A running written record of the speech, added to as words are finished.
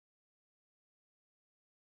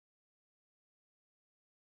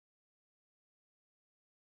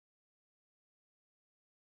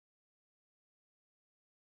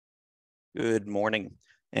Good morning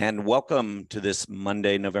and welcome to this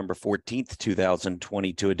Monday, November 14th,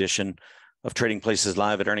 2022 edition of Trading Places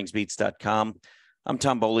Live at earningsbeats.com. I'm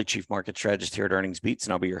Tom Bowley, Chief Market Strategist here at Earnings Beats,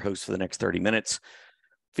 and I'll be your host for the next 30 minutes,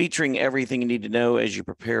 featuring everything you need to know as you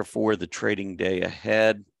prepare for the trading day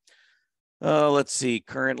ahead. Let's see.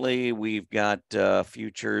 Currently, we've got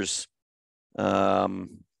futures. Well,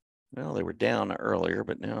 they were down earlier,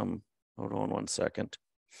 but now hold on one second.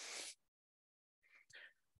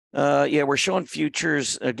 Yeah, we're showing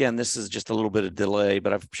futures. Again, this is just a little bit of delay,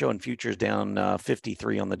 but I've shown futures down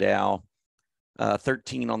 53 on the Dow,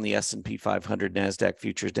 13 on the S&P 500. NASDAQ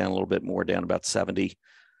futures down a little bit more, down about 70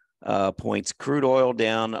 points. Crude oil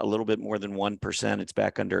down a little bit more than 1%. It's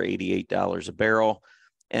back under $88 a barrel.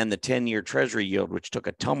 And the 10-year Treasury yield, which took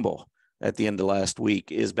a tumble at the end of last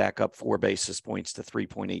week, is back up 4 basis points to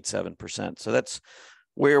 3.87%. So that's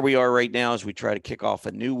where we are right now as we try to kick off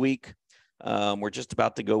a new week. We're just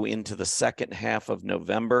about to go into the second half of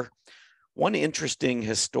November. One interesting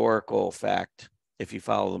historical fact, if you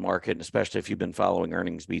follow the market, and especially if you've been following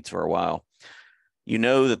Earnings Beats for a while, you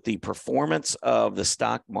know that the performance of the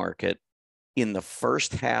stock market in the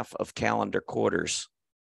first half of calendar quarters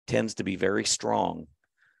tends to be very strong,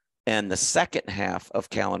 and the second half of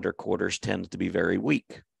calendar quarters tends to be very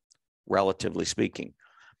weak, relatively speaking.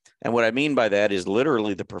 And what I mean by that is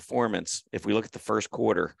literally the performance. If we look at the first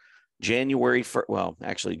quarter, January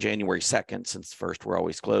 2nd, since first we're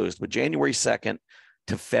always closed, but January 2nd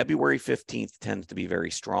to February 15th tends to be very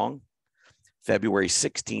strong. February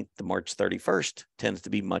 16th to March 31st tends to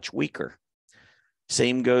be much weaker.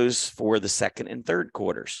 Same goes for the second and third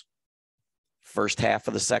quarters. First half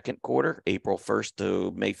of the second quarter, April 1st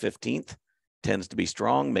to May 15th, tends to be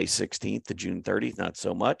strong. May 16th to June 30th, not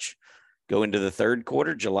so much. Go into the third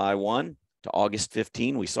quarter, July 1 to August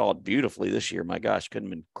 15. We saw it beautifully this year. My gosh, couldn't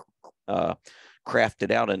have been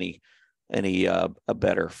crafted out any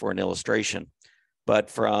better for an illustration. But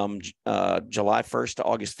from July 1st to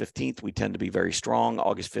August 15th, we tend to be very strong.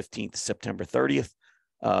 August 15th to September 30th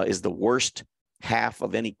is the worst half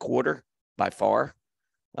of any quarter by far.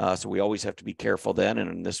 So we always have to be careful then.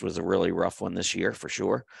 And this was a really rough one this year for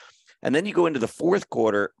sure. And then you go into the fourth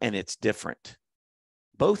quarter and it's different.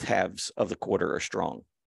 Both halves of the quarter are strong.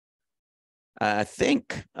 I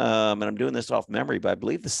think, and I'm doing this off memory, but I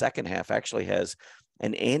believe the second half actually has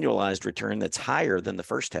an annualized return that's higher than the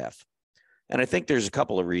first half. And I think there's a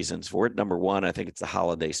couple of reasons for it. Number one, I think it's the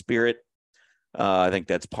holiday spirit. I think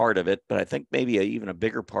that's part of it. But I think maybe even a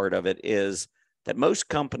bigger part of it is that most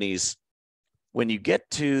companies, when you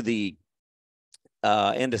get to the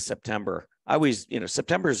end of September,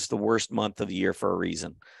 September is the worst month of the year for a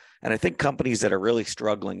reason. And I think companies that are really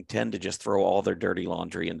struggling tend to just throw all their dirty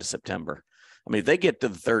laundry into September. I mean, if they get to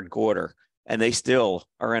the third quarter and they still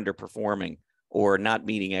are underperforming or not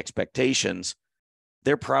meeting expectations,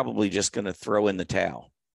 they're probably just going to throw in the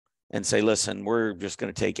towel and say, listen, we're just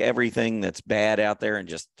going to take everything that's bad out there and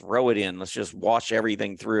just throw it in. Let's just wash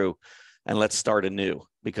everything through and let's start anew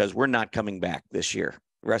because we're not coming back this year.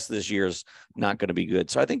 The rest of this year is not going to be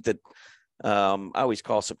good. So I think that I always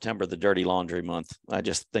call September the dirty laundry month. I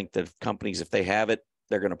just think that companies, if they have it,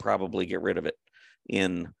 they're going to probably get rid of it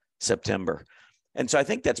in September. And so I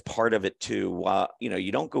think that's part of it too.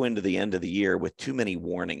 You don't go into the end of the year with too many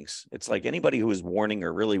warnings. It's like anybody who is warning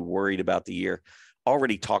or really worried about the year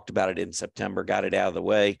already talked about it in September, got it out of the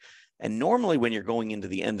way. And normally when you're going into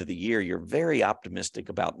the end of the year, you're very optimistic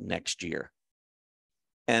about next year.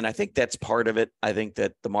 And I think that's part of it. I think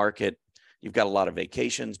that the market, you've got a lot of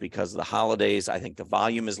vacations because of the holidays. I think the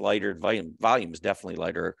volume is lighter. Volume is definitely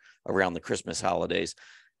lighter around the Christmas holidays.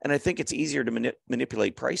 And I think it's easier to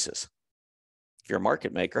manipulate prices. If you're a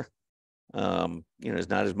market maker, there's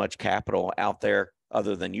not as much capital out there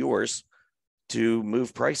other than yours to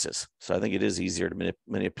move prices. So I think it is easier to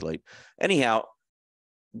manipulate. Anyhow,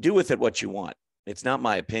 do with it what you want. It's not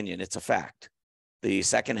my opinion. It's a fact. The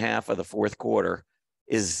second half of the fourth quarter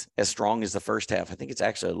is as strong as the first half. I think it's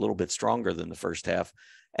actually a little bit stronger than the first half.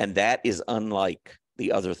 And that is unlike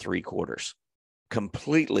the other three quarters,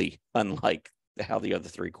 completely unlike how the other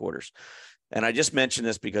three quarters. And I just mentioned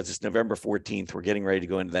this because it's November 14th. We're getting ready to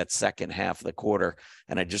go into that second half of the quarter.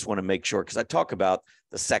 And I just want to make sure, because I talk about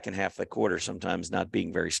the second half of the quarter sometimes not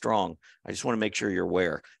being very strong. I just want to make sure you're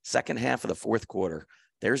aware. Second half of the fourth quarter,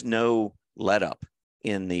 there's no let up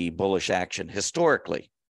in the bullish action historically.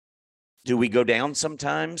 Do we go down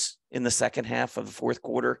sometimes in the second half of the fourth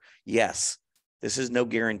quarter? Yes. This is no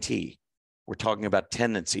guarantee. We're talking about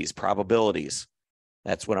tendencies, probabilities.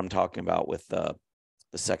 That's what I'm talking about with the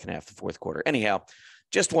second half of the fourth quarter. Anyhow,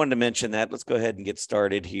 just wanted to mention that. Let's go ahead and get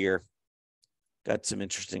started here. Got some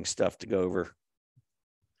interesting stuff to go over.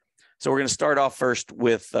 So we're going to start off first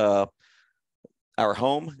with our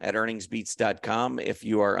home at earningsbeats.com. If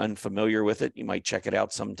you are unfamiliar with it, you might check it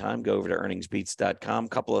out sometime. Go over to earningsbeats.com.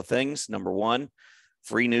 Couple of things. Number one,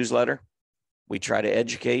 free newsletter. We try to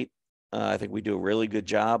educate. I think we do a really good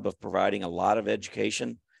job of providing a lot of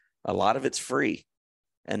education. A lot of it's free,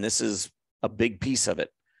 and this is a big piece of it.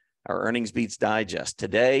 Our Earnings Beats Digest.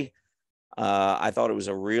 Today, I thought it was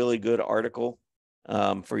a really good article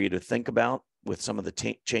for you to think about with some of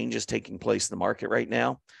the changes taking place in the market right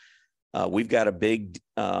now. We've got a big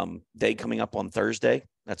day coming up on Thursday.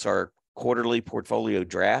 That's our quarterly portfolio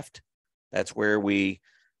draft. That's where we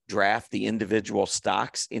draft the individual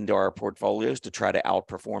stocks into our portfolios to try to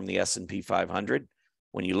outperform the S&P 500.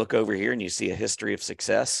 When you look over here and you see a history of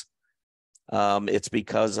success, it's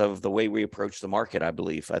because of the way we approach the market, I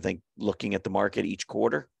believe. I think looking at the market each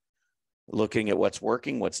quarter, looking at what's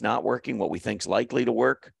working, what's not working, what we think is likely to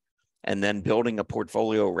work, and then building a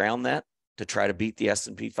portfolio around that to try to beat the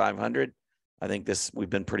S&P 500. I think we've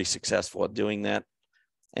been pretty successful at doing that.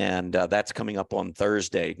 And that's coming up on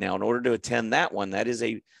Thursday. Now, in order to attend that one,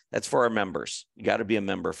 that's for our members. You got to be a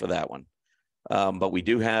member for that one. But we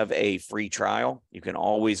do have a free trial. You can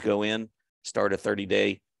always go in, start a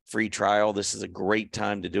 30-day free trial. This is a great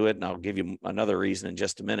time to do it. And I'll give you another reason in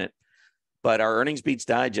just a minute. But our Earnings Beats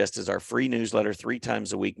Digest is our free newsletter 3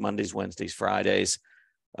 times a week, Mondays, Wednesdays, Fridays.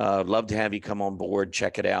 Love to have you come on board,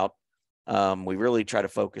 check it out. We really try to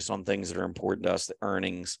focus on things that are important to us: the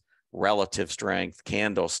earnings, relative strength,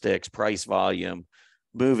 candlesticks, price volume,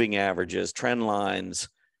 moving averages, trend lines.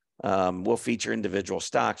 We'll feature individual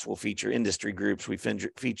stocks. We'll feature industry groups. We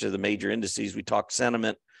feature the major indices. We talk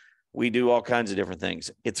sentiment. We do all kinds of different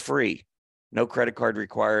things. It's free. No credit card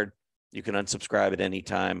required. You can unsubscribe at any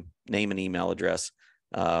time. Name and email address.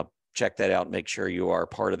 Check that out. Make sure you are a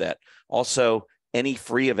part of that. Also, any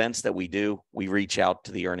free events that we do, we reach out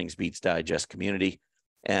to the Earnings Beats Digest community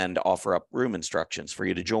and offer up room instructions for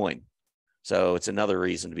you to join. So it's another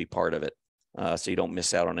reason to be part of it, so you don't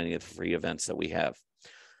miss out on any of the free events that we have.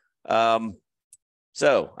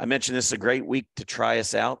 So I mentioned this is a great week to try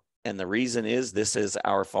us out, and the reason is this is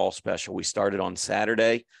our fall special. We started on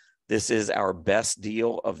Saturday. This is our best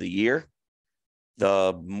deal of the year.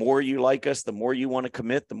 The more you like us, the more you want to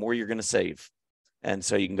commit, the more you're going to save. And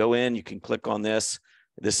so you can go in, you can click on this.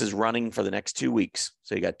 This is running for the next 2 weeks.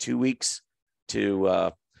 So you got 2 weeks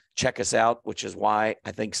to check us out, which is why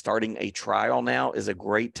I think starting a trial now is a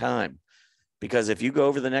great time. Because if you go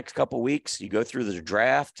over the next couple of weeks, you go through the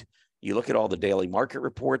draft, you look at all the daily market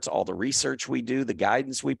reports, all the research we do, the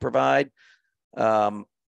guidance we provide,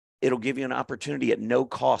 it'll give you an opportunity at no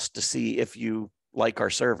cost to see if you like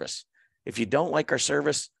our service. If you don't like our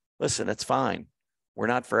service, listen, that's fine. We're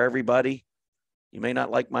not for everybody. You may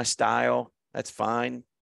not like my style. That's fine.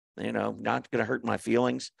 Not going to hurt my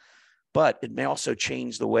feelings. But it may also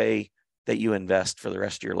change the way that you invest for the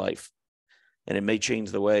rest of your life. And it may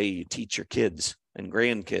change the way you teach your kids and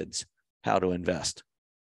grandkids how to invest.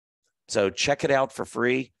 So check it out for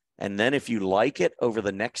free. And then if you like it over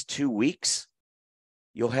the next 2 weeks,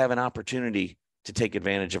 you'll have an opportunity to take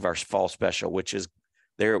advantage of our fall special, which is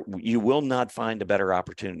there. You will not find a better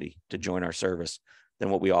opportunity to join our service than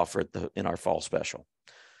what we offer in our fall special.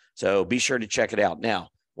 So be sure to check it out. Now,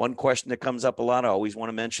 one question that comes up a lot, I always want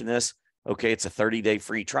to mention this. Okay, it's a 30-day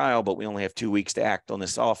free trial, but we only have 2 weeks to act on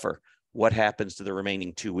this offer. What happens to the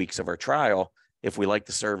remaining 2 weeks of our trial if we like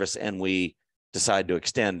the service and we decide to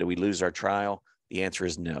extend? Do we lose our trial? The answer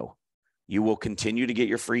is no. You will continue to get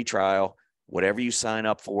your free trial. Whatever you sign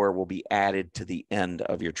up for will be added to the end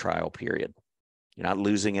of your trial period. You're not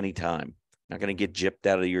losing any time. You're not going to get gypped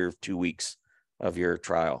out of your 2 weeks of your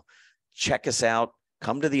trial. Check us out.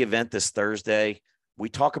 Come to the event this Thursday. We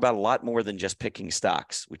talk about a lot more than just picking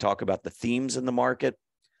stocks. We talk about the themes in the market,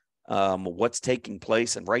 what's taking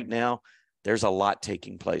place. And right now, there's a lot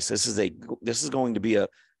taking place. This is going to be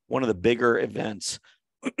one of the bigger events,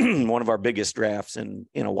 one of our biggest drafts in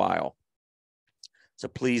a while. So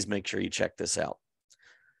please make sure you check this out.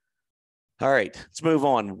 All right, let's move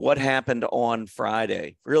on. What happened on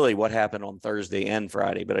Friday? Really, what happened on Thursday and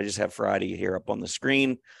Friday, but I just have Friday here up on the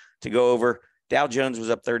screen to go over. Dow Jones was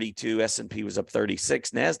up 32, S&P was up 36,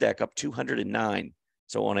 NASDAQ up 209.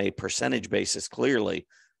 So on a percentage basis, clearly,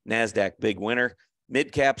 NASDAQ big winner.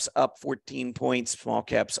 Mid caps up 14 points, small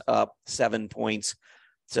caps up 7 points.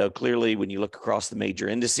 So clearly, when you look across the major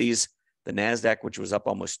indices, the NASDAQ, which was up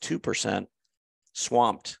almost 2%,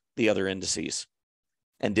 swamped the other indices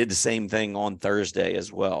and did the same thing on Thursday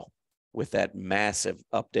as well with that massive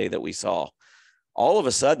up day that we saw. All of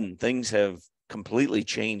a sudden, things have completely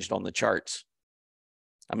changed on the charts.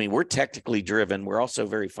 I mean, we're technically driven. We're also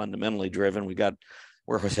very fundamentally driven. We're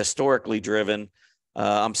We're historically driven.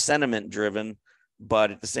 I'm sentiment driven,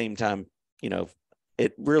 but at the same time,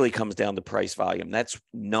 it really comes down to price volume. That's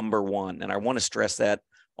number one. And I want to stress that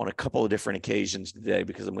on a couple of different occasions today,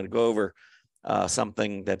 because I'm going to go over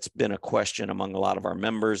something that's been a question among a lot of our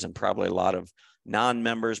members and probably a lot of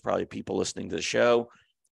non-members, probably people listening to the show.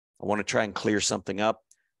 I want to try and clear something up,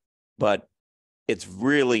 but it's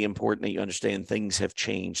really important that you understand things have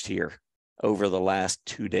changed here over the last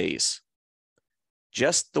 2 days.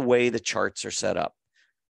 Just the way the charts are set up.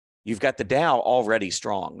 You've got the Dow already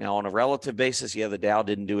strong. Now, on a relative basis, the Dow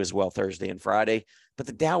didn't do as well Thursday and Friday, but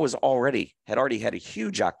the Dow had already had a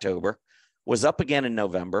huge October, was up again in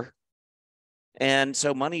November. And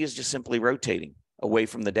so money is just simply rotating away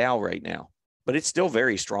from the Dow right now, but it's still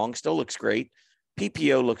very strong, still looks great.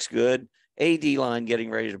 PPO looks good. AD line getting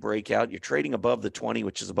ready to break out. You're trading above the 20,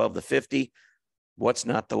 which is above the 50. What's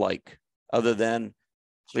not to like other than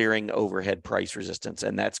clearing overhead price resistance?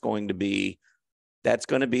 And that's going to be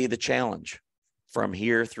the challenge from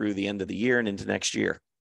here through the end of the year and into next year,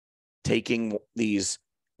 taking these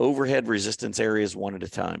overhead resistance areas one at a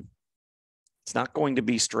time. It's not going to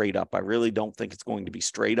be straight up. I really don't think it's going to be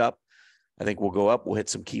straight up. I think we'll go up, we'll hit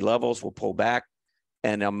some key levels, we'll pull back.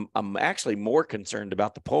 And I'm actually more concerned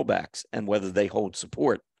about the pullbacks and whether they hold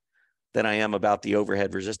support than I am about the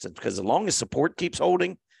overhead resistance, because as long as support keeps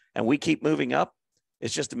holding and we keep moving up,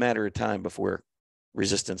 it's just a matter of time before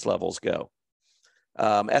resistance levels go.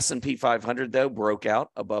 S&P 500, though, broke out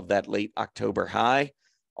above that late October high.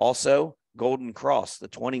 Also, Golden Cross, the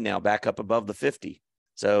 20 now back up above the 50.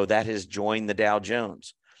 So that has joined the Dow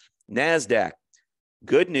Jones. NASDAQ,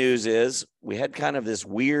 good news is we had kind of this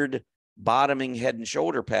weird bottoming head and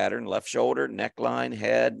shoulder pattern, left shoulder, neckline,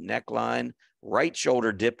 head, neckline, right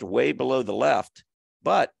shoulder dipped way below the left,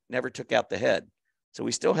 but never took out the head. So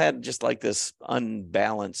we still had just like this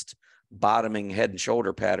unbalanced bottoming head and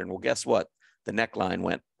shoulder pattern. Well, guess what? The neckline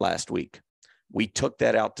went last week. We took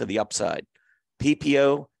that out to the upside.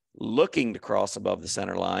 PPO looking to cross above the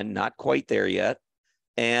center line, not quite there yet.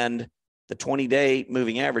 And the 20-day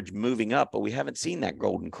moving average moving up, but we haven't seen that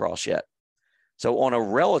golden cross yet. So on a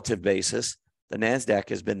relative basis, the NASDAQ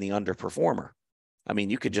has been the underperformer. I mean,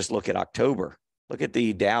 you could just look at October. Look at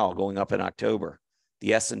the Dow going up in October,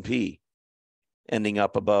 the S&P ending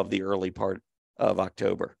up above the early part of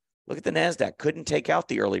October. Look at the NASDAQ, couldn't take out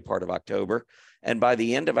the early part of October. And by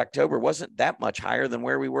the end of October, wasn't that much higher than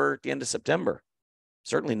where we were at the end of September.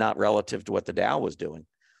 Certainly not relative to what the Dow was doing.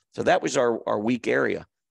 So that was our weak area.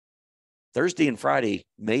 Thursday and Friday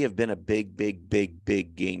may have been a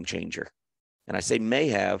big game changer. And I say may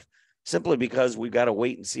have simply because we've got to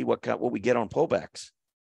wait and see what we get on pullbacks.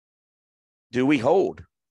 Do we hold?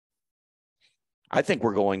 I think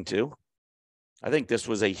we're going to. I think this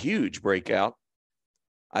was a huge breakout.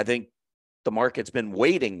 I think the market's been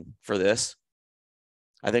waiting for this.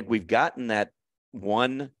 I think we've gotten that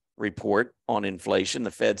one report on inflation. The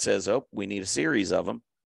Fed says, oh, we need a series of them.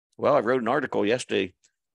 Well, I wrote an article yesterday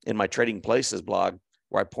in my Trading Places blog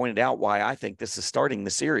where I pointed out why I think this is starting the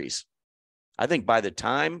series. I think by the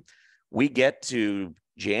time we get to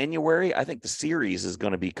January, I think the series is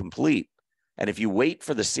going to be complete. And if you wait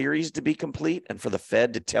for the series to be complete and for the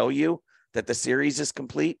Fed to tell you that the series is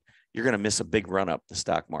complete, you're going to miss a big run up the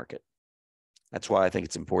stock market. That's why I think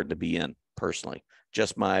it's important to be in personally.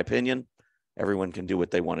 Just my opinion. Everyone can do what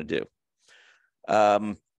they want to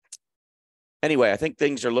do. Anyway, I think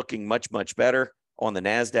things are looking much better on the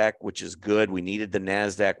NASDAQ, which is good. We needed the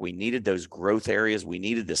NASDAQ. We needed those growth areas. We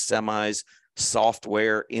needed the semis,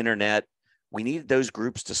 software, internet. We needed those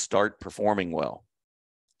groups to start performing well.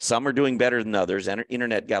 Some are doing better than others.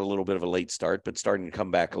 Internet got a little bit of a late start, but starting to come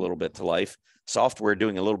back a little bit to life. Software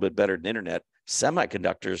doing a little bit better than internet.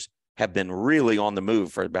 Semiconductors have been really on the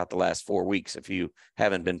move for about the last 4 weeks, if you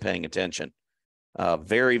haven't been paying attention.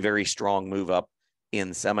 Very strong move up in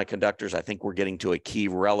semiconductors. I think we're getting to a key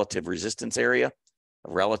relative resistance area,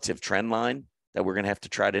 a relative trend line that we're going to have to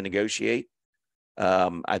try to negotiate.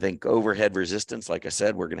 I think overhead resistance, like I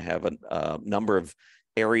said, we're going to have a number of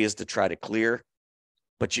areas to try to clear.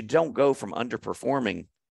 But you don't go from underperforming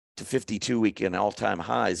to 52-week and all-time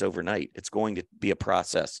highs overnight. It's going to be a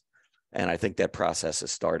process, and I think that process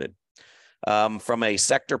has started. From a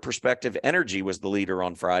sector perspective, energy was the leader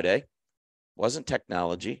on Friday. Wasn't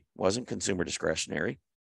technology, wasn't consumer discretionary.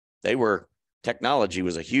 Technology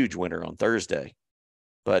was a huge winner on Thursday,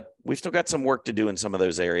 but we've still got some work to do in some of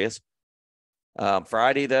those areas.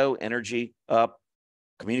 Friday, though, energy up,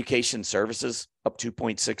 communication services up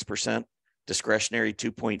 2.6%. Discretionary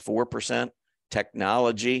 2.4%,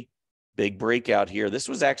 technology, big breakout here. This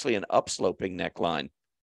was actually an upsloping neckline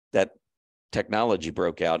that technology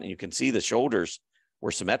broke out, and you can see the shoulders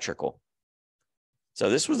were symmetrical. So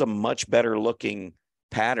this was a much better looking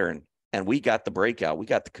pattern, and we got the breakout. We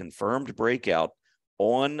got the confirmed breakout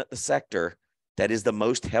on the sector that is the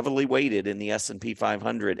most heavily weighted in the S&P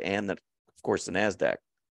 500 and, of course, the NASDAQ.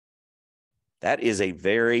 That is a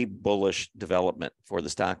very bullish development for the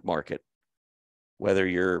stock market. Whether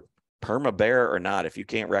you're perma bear or not, if you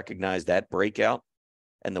can't recognize that breakout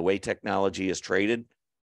and the way technology is traded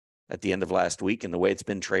at the end of last week and the way it's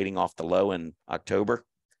been trading off the low in October,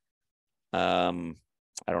 I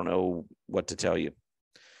don't know what to tell you.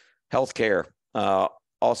 Healthcare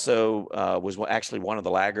also was actually one of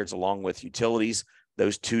the laggards, along with utilities.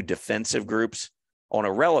 Those two defensive groups on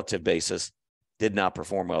a relative basis did not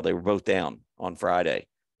perform well. They were both down on Friday.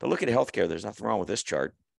 But look at healthcare. There's nothing wrong with this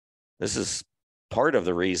chart. This is part of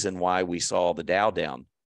the reason why we saw the Dow down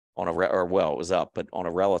on it was up, but on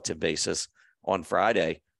a relative basis on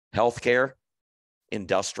Friday. Healthcare,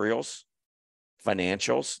 industrials,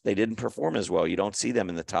 financials, they didn't perform as well. You don't see them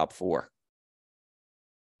in the top four.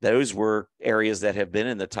 Those were areas that have been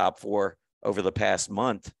in the top four over the past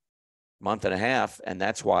month and a half, and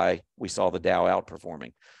that's why we saw the Dow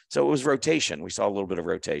outperforming. So it was rotation. We saw a little bit of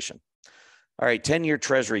rotation. All right, 10-year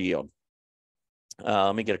Treasury yield.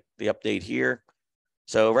 Let me get the update here.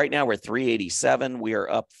 So right now we're 387. We are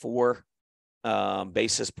up 4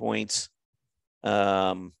 basis points.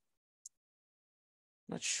 Not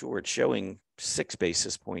sure. It's showing 6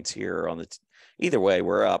 basis points here on the. Either way,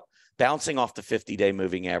 we're up. Bouncing off the 50-day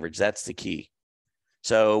moving average. That's the key.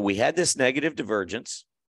 So we had this negative divergence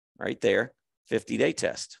right there, 50-day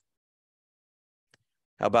test.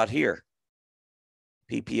 How about here?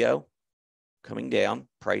 PPO coming down,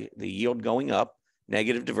 the yield going up,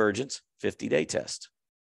 negative divergence, 50-day test.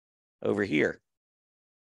 Over here,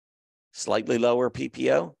 slightly lower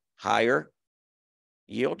PPO, higher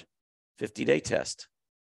yield, 50-day test.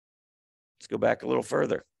 Let's go back a little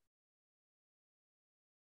further.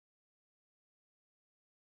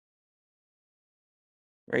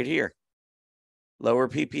 Right here, lower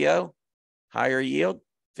PPO, higher yield,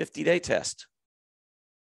 50-day test.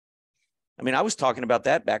 I mean, I was talking about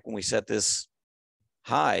that back when we set this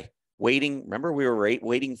high, waiting. Remember, we were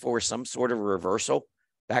waiting for some sort of a reversal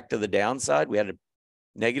back to the downside. We had a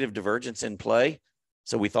negative divergence in play.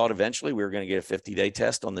 So we thought eventually we were going to get a 50-day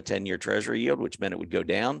test on the 10-year Treasury yield, which meant it would go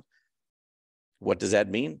down. What does that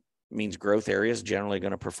mean? It means growth areas generally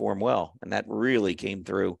going to perform well. And that really came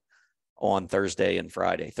through on Thursday and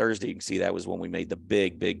Friday. Thursday, you can see that was when we made the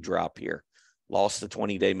big drop here. Lost the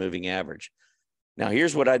 20-day moving average. Now,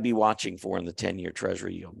 here's what I'd be watching for in the 10-year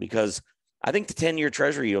Treasury yield, because I think the 10-year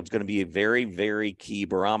Treasury yield is going to be a very, very key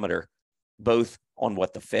barometer, both on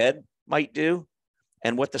what the Fed might do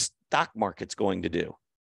and what the stock market's going to do.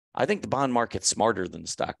 I think the bond market's smarter than the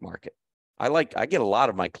stock market. I get a lot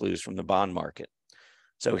of my clues from the bond market.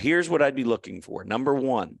 So here's what I'd be looking for. Number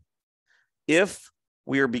one, if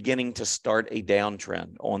we are beginning to start a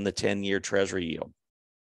downtrend on the 10-year Treasury yield,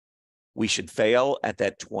 we should fail at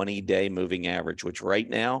that 20-day moving average, which right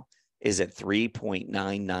now is at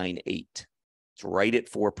 3.998. It's right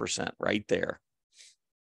at 4%, right there.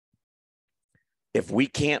 If we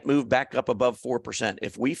can't move back up above 4%,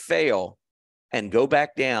 if we fail and go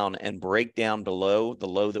back down and break down below the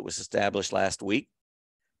low that was established last week,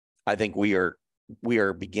 I think we are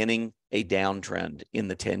beginning a downtrend in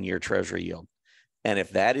the 10-year Treasury yield. And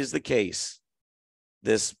if that is the case,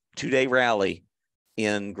 this 2-day rally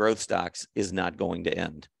in growth stocks is not going to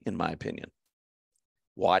end, in my opinion.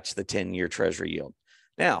 Watch the 10-year Treasury yield.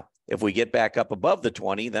 Now, if we get back up above the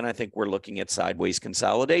 20, then I think we're looking at sideways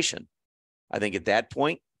consolidation. I think at that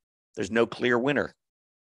point, there's no clear winner.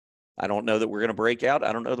 I don't know that we're going to break out.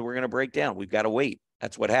 I don't know that we're going to break down. We've got to wait.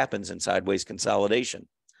 That's what happens in sideways consolidation.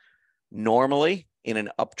 Normally, in an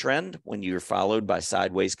uptrend, when you're followed by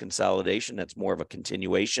sideways consolidation, that's more of a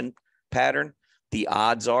continuation pattern. The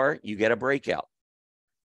odds are you get a breakout.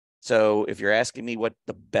 So if you're asking me what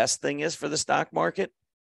the best thing is for the stock market,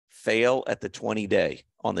 fail at the 20-day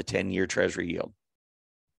on the 10-year Treasury yield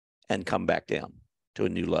and come back down to a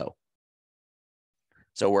new low.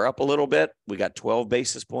 So we're up a little bit. We got 12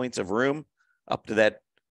 basis points of room up to that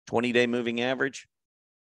 20-day moving average.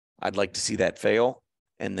 I'd like to see that fail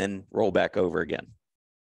and then roll back over again.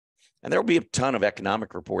 And there'll be a ton of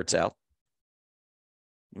economic reports out.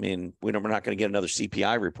 I mean, we're not going to get another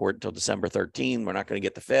CPI report until December 13th. We're not going to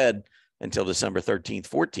get the Fed until December 13th,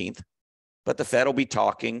 14th. But the Fed will be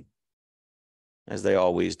talking, as they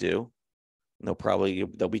always do. And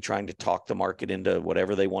they'll be trying to talk the market into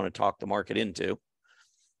whatever they want to talk the market into.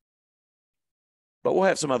 But we'll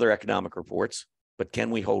have some other economic reports. But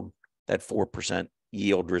can we hold that 4%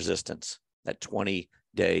 yield resistance, that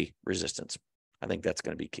 20-day resistance? I think that's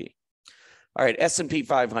going to be key. All right, S&P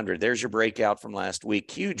 500. There's your breakout from last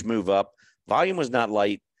week. Huge move up. Volume was not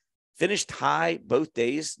light. Finished high both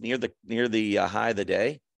days, near the high of the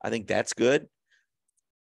day. I think that's good.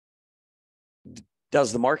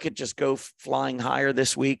 Does the market just go flying higher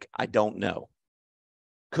this week? I don't know.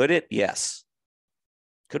 Could it? Yes.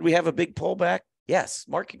 Could we have a big pullback? Yes.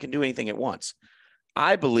 Market can do anything it wants.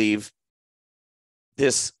 I believe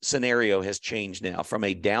this scenario has changed now from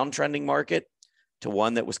a downtrending market to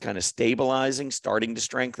one that was kind of stabilizing, starting to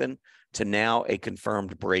strengthen, to now a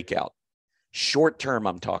confirmed breakout. Short term,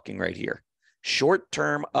 I'm talking right here. Short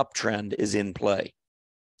term uptrend is in play.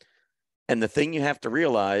 And the thing you have to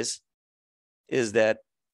realize is that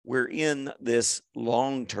we're in this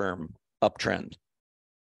long-term uptrend.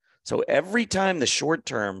 So every time the short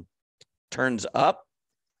term turns up,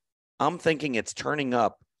 I'm thinking it's turning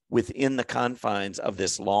up within the confines of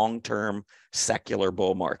this long-term secular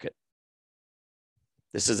bull market.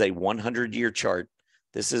 This is a 100-year chart.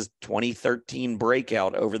 This is 2013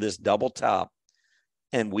 breakout over this double top.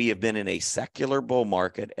 And we have been in a secular bull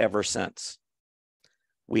market ever since.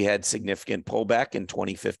 We had significant pullback in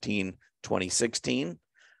 2015, 2016.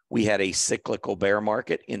 We had a cyclical bear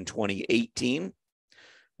market in 2018.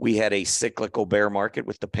 We had a cyclical bear market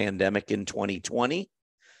with the pandemic in 2020.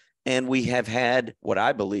 And we have had what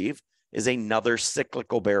I believe is another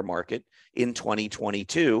cyclical bear market in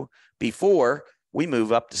 2022 before we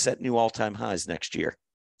move up to set new all-time highs next year.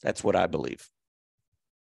 That's what I believe.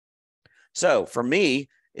 So for me,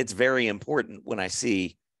 it's very important when I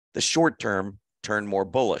see the short term turn more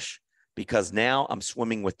bullish, because now I'm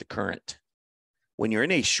swimming with the current. When you're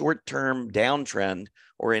in a short-term downtrend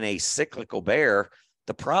or in a cyclical bear,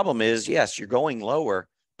 the problem is, yes, you're going lower,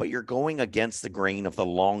 but you're going against the grain of the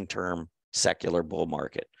long-term secular bull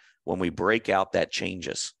market. When we break out, that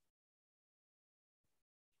changes.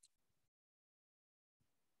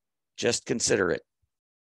 Just consider it.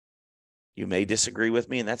 You may disagree with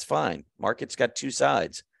me, and that's fine. Market's got two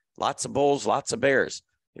sides. Lots of bulls, lots of bears.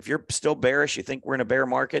 If you're still bearish, you think we're in a bear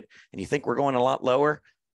market, and you think we're going a lot lower,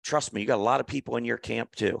 trust me, you got a lot of people in your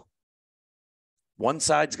camp too. One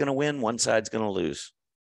side's going to win, one side's going to lose.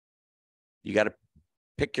 You got to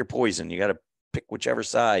pick your poison. You got to pick whichever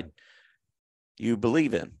side you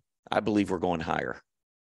believe in. I believe we're going higher.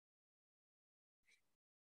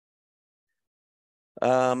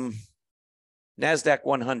 NASDAQ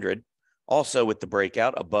 100, also with the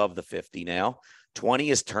breakout above the 50 now. 20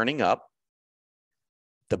 is turning up.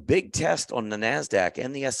 The big test on the NASDAQ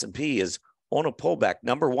and the S&P is on a pullback.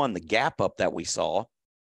 Number one, the gap up that we saw,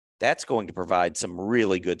 that's going to provide some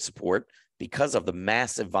really good support because of the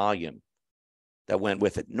massive volume that went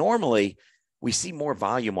with it. Normally, we see more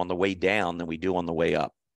volume on the way down than we do on the way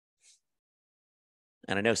up.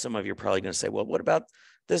 And I know some of you are probably going to say, well, what about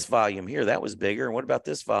this volume here? That was bigger. And what about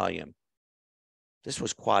this volume? This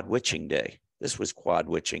was quad witching day. This was quad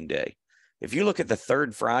witching day. If you look at the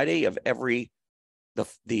third Friday of every,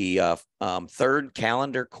 third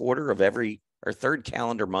calendar quarter of every, or third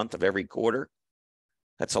calendar month of every quarter,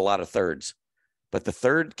 that's a lot of thirds. But the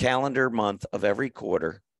third calendar month of every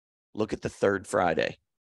quarter, look at the third Friday.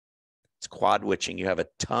 It's quad witching. You have a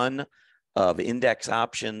ton of index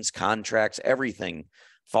options, contracts, everything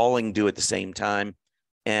falling due at the same time.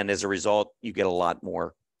 And as a result, you get a lot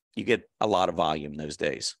more. You get a lot of volume those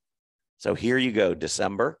days. So here you go,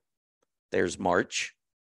 December. There's March.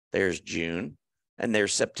 There's June. And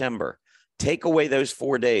there's September. Take away those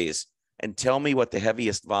 4 days and tell me what the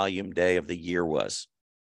heaviest volume day of the year was,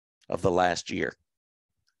 of the last year.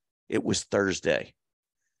 It was Thursday,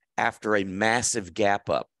 after a massive gap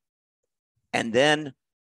up. And then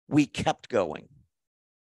we kept going.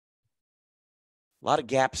 A lot of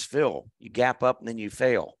gaps fill. You gap up and then you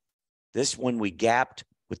fail. This one we gapped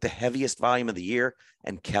with the heaviest volume of the year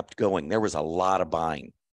and kept going. There was a lot of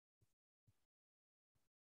buying.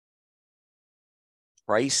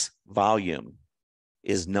 Price volume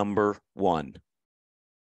is number one.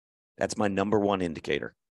 That's my number one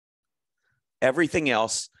indicator. Everything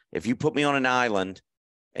else, if you put me on an island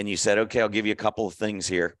and you said, okay, I'll give you a couple of things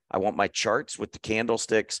here. I want my charts with the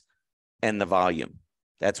candlesticks and the volume.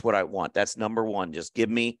 That's what I want. That's number one. Just give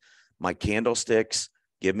me my candlesticks,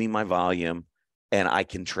 give me my volume, and I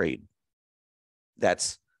can trade.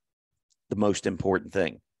 That's the most important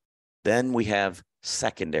thing. Then we have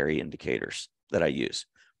secondary indicators that I use.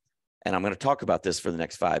 And I'm going to talk about this for the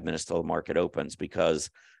next 5 minutes till the market opens, because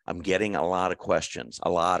I'm getting a lot of questions,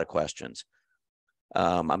 I'm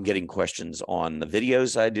getting questions on the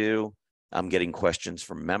videos I do. I'm getting questions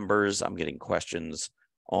from members. I'm getting questions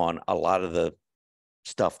on a lot of the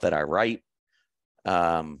stuff that I write.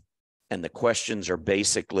 And the questions are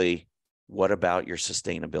basically, What about your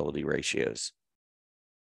sustainability ratios?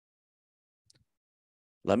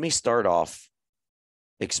 Let me start off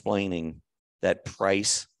explaining that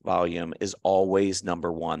price volume is always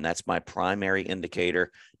number one. That's my primary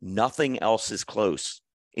indicator. Nothing else is close,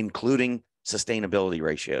 including sustainability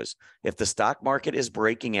ratios. If the stock market is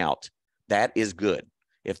breaking out, that is good.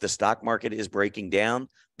 If the stock market is breaking down,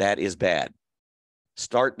 that is bad.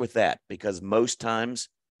 Start with that, because most times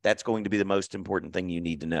that's going to be the most important thing you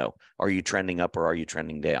need to know. Are you trending up or are you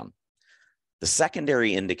trending down? The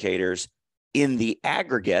secondary indicators in the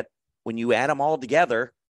aggregate, when you add them all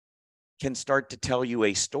together, can start to tell you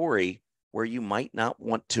a story where you might not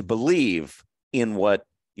want to believe in what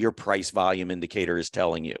your price volume indicator is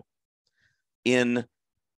telling you. In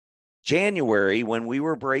January, when we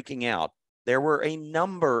were breaking out, there were a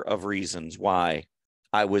number of reasons why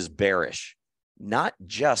I was bearish, not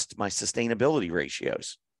just my sustainability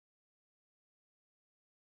ratios.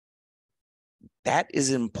 That is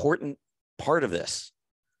an important part of this.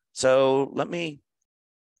 So let me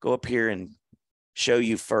go up here and show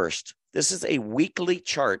you first. This is a weekly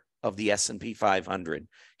chart of the S&P 500.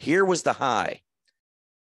 Here was the high.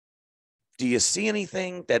 Do you see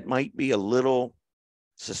anything that might be a little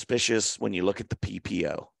suspicious when you look at the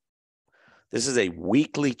PPO? This is a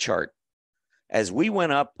weekly chart. As we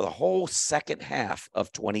went up the whole second half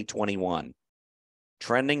of 2021,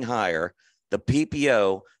 trending higher, the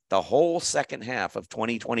PPO, the whole second half of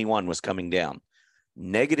 2021 was coming down.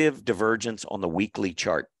 Negative divergence on the weekly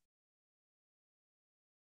chart.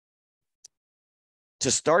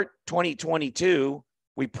 To start 2022,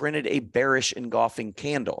 we printed a bearish engulfing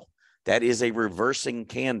candle. That is a reversing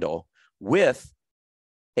candle with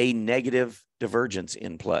a negative divergence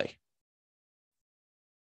in play.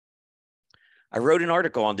 I wrote an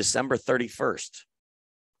article on December 31st.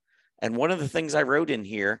 And one of the things I wrote in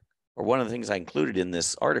here, or one of the things I included in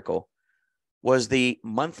this article, was the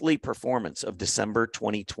monthly performance of December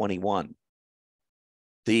 2021.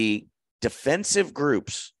 The defensive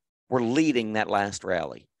groups were leading that last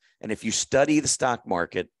rally. And if you study the stock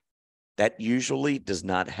market, that usually does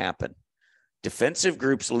not happen. Defensive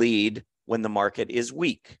groups lead when the market is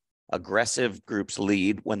weak. Aggressive groups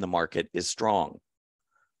lead when the market is strong.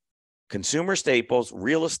 Consumer staples,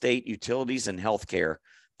 real estate, utilities, and healthcare,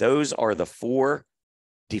 those are the four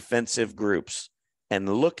defensive groups. And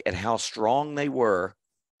look at how strong they were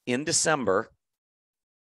in December.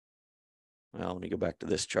 Well, let me go back to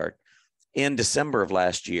this chart. In December of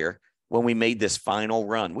last year, when we made this final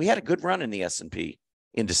run, we had a good run in the S&P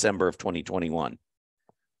in December of 2021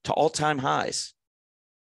 to all-time highs.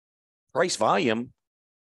 Price volume,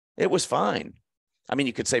 it was fine. I mean,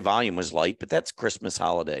 you could say volume was light, but that's Christmas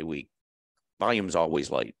holiday week. Volume's always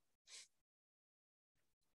light.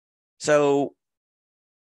 So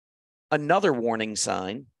another warning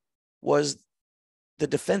sign was the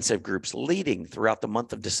defensive groups leading throughout the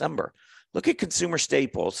month of December. Look at consumer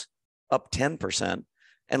staples up 10%,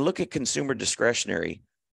 and look at consumer discretionary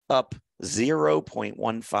up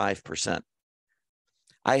 0.15%.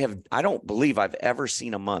 I don't believe I've ever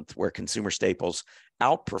seen a month where consumer staples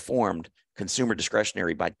outperformed consumer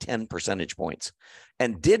discretionary by 10 percentage points,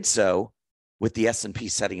 and did so with the S&P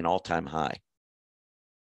setting an all-time high.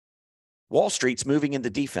 Wall Street's moving into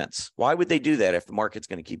defense. Why would they do that if the market's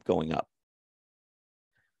going to keep going up?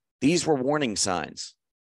 These were warning signs.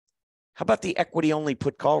 How about the equity-only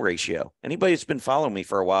put-call ratio? Anybody that's been following me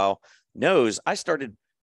for a while knows I started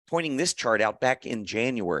pointing this chart out back in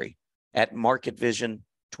January at Market Vision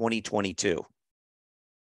 2022.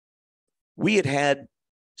 We had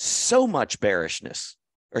so much bearishness,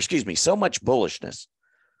 or excuse me, so much bullishness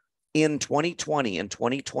in 2020 and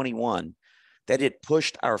 2021 that it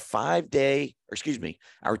pushed our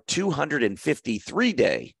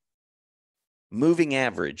 253-day moving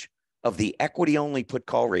average of the equity-only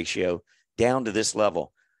put-call ratio down to this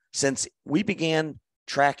level. Since we began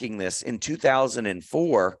tracking this in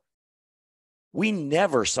 2004, we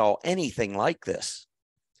never saw anything like this.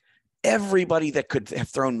 Everybody that could have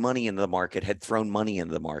thrown money into the market had thrown money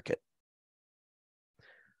into the market.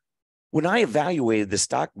 When I evaluated the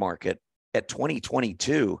stock market at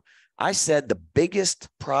 2022, I said the biggest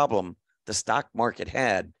problem the stock market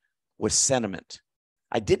had was sentiment.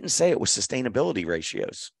 I didn't say it was sustainability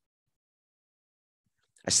ratios.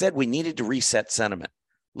 I said we needed to reset sentiment.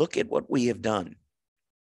 Look at what we have done.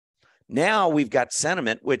 Now we've got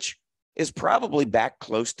sentiment, which is probably back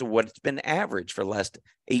close to what it's been average for the last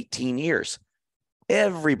 18 years.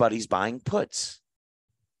 Everybody's buying puts.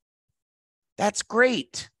 That's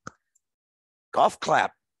great. Golf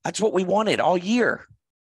clap. That's what we wanted all year.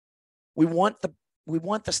 We want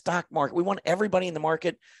the stock market. We want everybody in the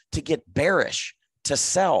market to get bearish, to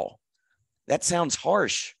sell. That sounds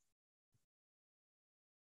harsh,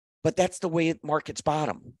 but that's the way markets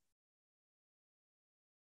bottom.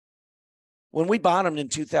 When we bottomed in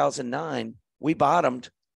 2009, we bottomed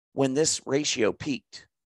when this ratio peaked.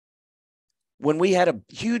 When we had a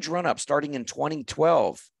huge run up starting in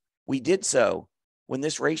 2012, we did so when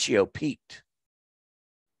this ratio peaked.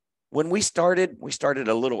 When we started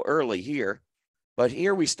a little early here, but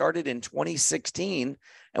here we started in 2016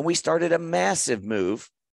 and we started a massive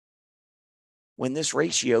move when this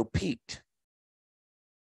ratio peaked.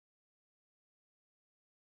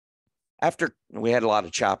 After we had a lot of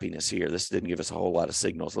choppiness here, this didn't give us a whole lot of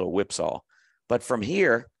signals, a little whipsaw. But from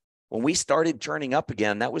here, when we started turning up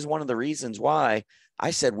again, that was one of the reasons why I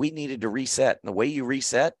said we needed to reset. And the way you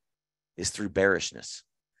reset is through bearishness.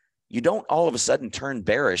 You don't all of a sudden turn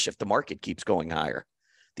bearish if the market keeps going higher.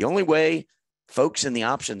 The only way folks in the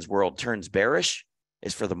options world turns bearish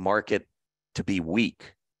is for the market to be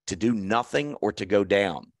weak, to do nothing or to go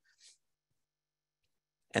down.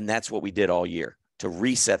 And that's what we did all year, to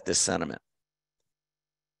reset this sentiment.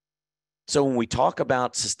 So when we talk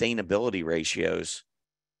about sustainability ratios,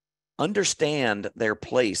 understand their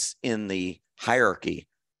place in the hierarchy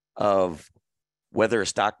of whether a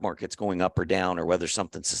stock market's going up or down or whether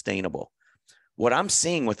something's sustainable. What I'm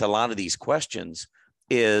seeing with a lot of these questions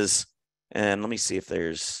is, and let me see if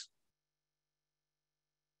there's,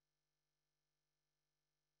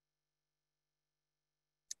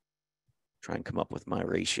 try and come up with my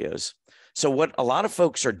ratios. So what a lot of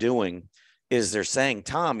folks are doing is they're saying,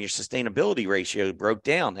 Tom, your sustainability ratio broke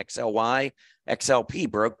down. XLY, XLP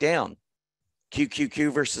broke down.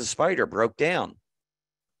 QQQ versus Spider broke down.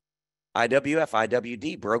 IWF,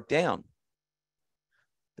 IWD broke down.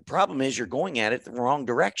 The problem is you're going at it the wrong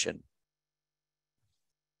direction.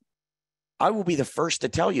 I will be the first to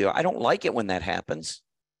tell you, I don't like it when that happens.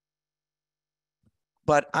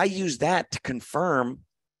 But I use that to confirm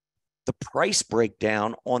the price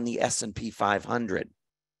breakdown on the S&P 500.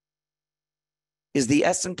 Is the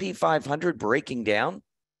S&P 500 breaking down?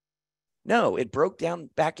 No, it broke down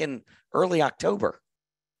back in early October.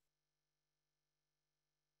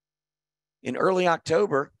 In early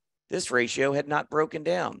October, this ratio had not broken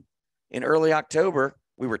down. In early October,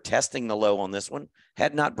 we were testing the low on this one,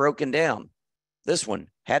 had not broken down. This one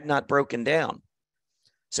had not broken down.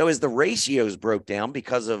 So as the ratios broke down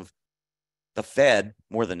because of the Fed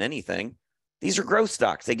more than anything, these are growth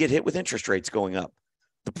stocks. They get hit with interest rates going up.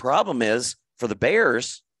 The problem is for the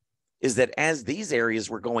bears is that as these areas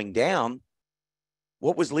were going down,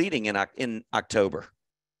 what was leading in October?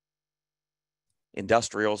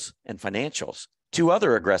 Industrials and financials, two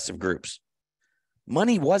other aggressive groups.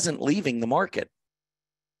 Money wasn't leaving the market.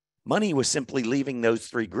 Money was simply leaving those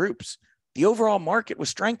three groups. The overall market was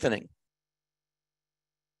strengthening.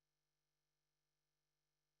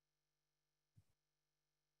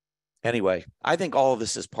 Anyway, I think all of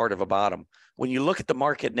this is part of a bottom. When you look at the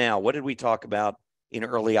market now, what did we talk about in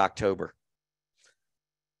early October?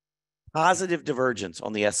 Positive divergence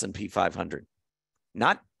on the S&P 500,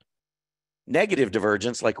 not negative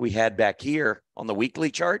divergence like we had back here on the weekly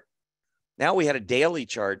chart. Now we had a daily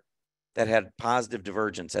chart that had positive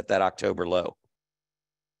divergence at that October low.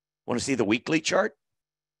 Want to see the weekly chart?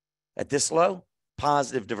 At this low,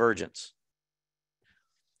 positive divergence.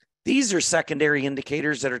 These are secondary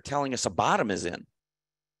indicators that are telling us a bottom is in.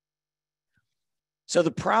 So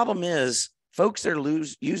the problem is folks that are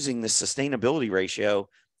using the sustainability ratio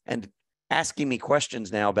and asking me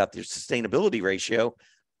questions now about their sustainability ratio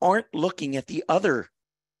aren't looking at the other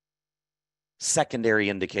secondary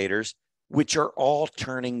indicators, which are all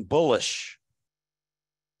turning bullish.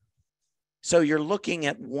 So you're looking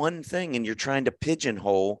at one thing and you're trying to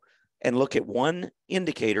pigeonhole and look at one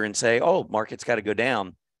indicator and say, oh, market's got to go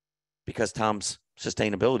down because Tom's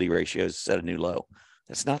sustainability ratio is set a new low.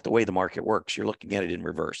 That's not the way the market works. You're looking at it in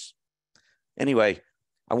reverse. Anyway,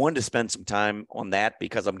 I wanted to spend some time on that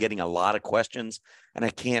because I'm getting a lot of questions and I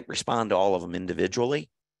can't respond to all of them individually.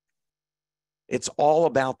 It's all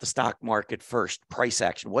about the stock market first, price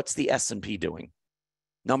action. What's the S&P doing?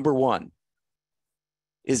 Number one,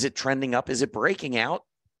 is it trending up? Is it breaking out?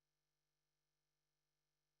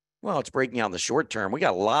 Well, it's breaking out in the short term. We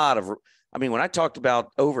got a lot of, when I talked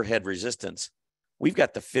about overhead resistance, we've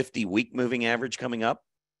got the 50-week moving average coming up.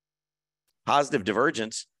 Positive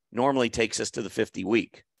divergence normally takes us to the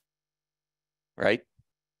 50-week, right?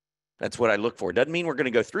 That's what I look for. Doesn't mean we're going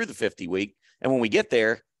to go through the 50-week. And when we get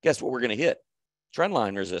there, guess what we're going to hit? Trend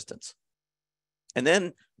line resistance. And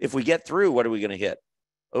then if we get through, what are we going to hit?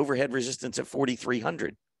 Overhead resistance at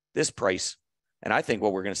 4,300, this price. And I think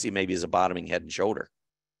what we're going to see maybe is a bottoming head and shoulder.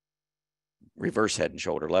 Reverse head and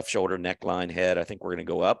shoulder, left shoulder, neckline, head. I think we're going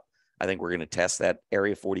to go up. I think we're going to test that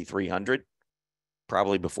area 4,300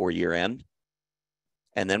 probably before year end.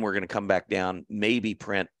 And then we're going to come back down, maybe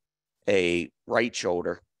print a right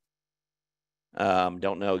shoulder.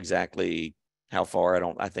 Don't know exactly how far.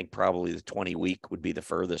 I think probably the 20 week would be the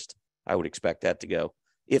furthest I would expect that to go,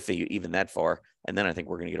 if even that far. And then I think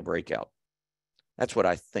we're going to get a breakout. That's what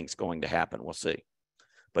I think is going to happen. We'll see.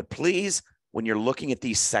 But please, when you're looking at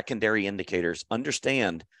these secondary indicators,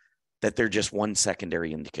 understand that they're just one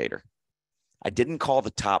secondary indicator. I didn't call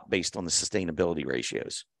the top based on the sustainability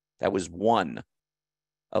ratios. That was one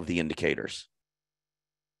of the indicators.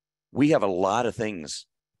 We have a lot of things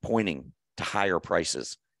pointing to higher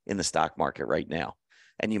prices in the stock market right now.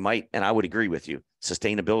 And I would agree with you,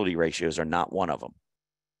 sustainability ratios are not one of them.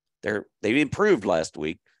 They've improved last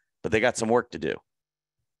week, but they got some work to do.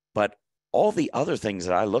 But all the other things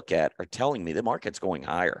that I look at are telling me the market's going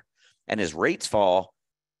higher. And as rates fall,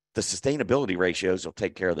 the sustainability ratios will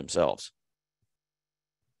take care of themselves.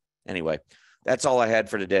 Anyway, that's all I had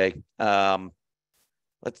for today.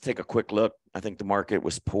 Let's take a quick look. I think the market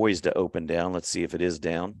was poised to open down. Let's see if it is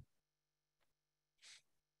down.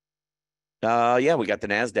 Yeah, we got the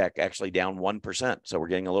NASDAQ actually down 1%. So we're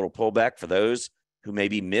getting a little pullback for those who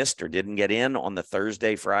maybe missed or didn't get in on the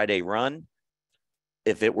Thursday, Friday run.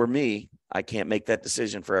 If it were me, I can't make that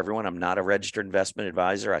decision for everyone. I'm not a registered investment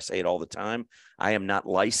advisor. I say it all the time. I am not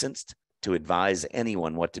licensed to advise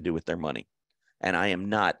anyone what to do with their money. And I am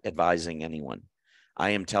not advising anyone.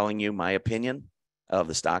 I am telling you my opinion of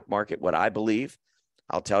the stock market, what I believe.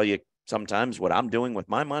 I'll tell you sometimes what I'm doing with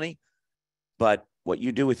my money, but what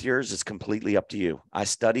you do with yours is completely up to you. I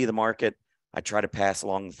study the market. I try to pass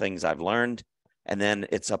along the things I've learned, and then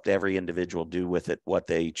it's up to every individual to do with it what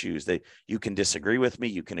they choose. You can disagree with me,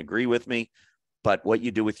 you can agree with me, but what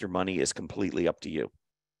you do with your money is completely up to you.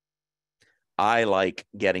 I like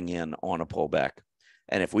getting in on a pullback.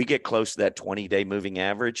 And if we get close to that 20-day moving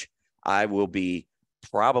average, I will be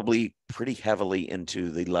probably pretty heavily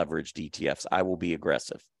into the leveraged ETFs. I will be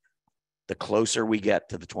aggressive. The closer we get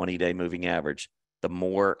to the 20-day moving average, the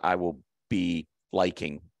more I will be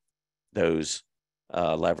liking those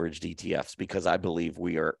leveraged ETFs, because I believe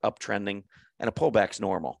we are uptrending and a pullback's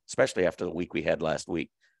normal, especially after the week we had last week.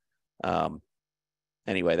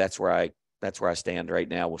 Anyway, that's where I stand right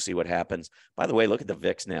now. We'll see what happens. By the way, look at the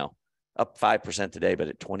VIX now, up 5% today, but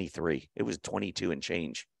at 23. It was 22 and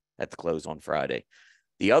change at the close on Friday.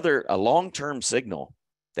 A long-term signal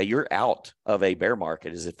that you're out of a bear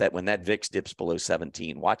market is when that VIX dips below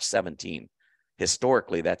 17. Watch 17.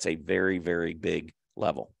 Historically, that's a very, very big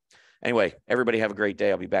level. Anyway, everybody have a great day.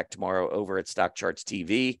 I'll be back tomorrow over at Stock Charts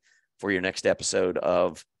TV for your next episode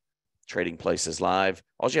of Trading Places Live.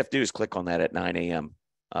 All you have to do is click on that at 9 a.m.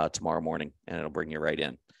 Tomorrow morning, and it'll bring you right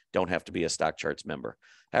in. Don't have to be a Stock Charts member.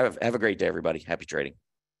 Have a great day, everybody. Happy trading.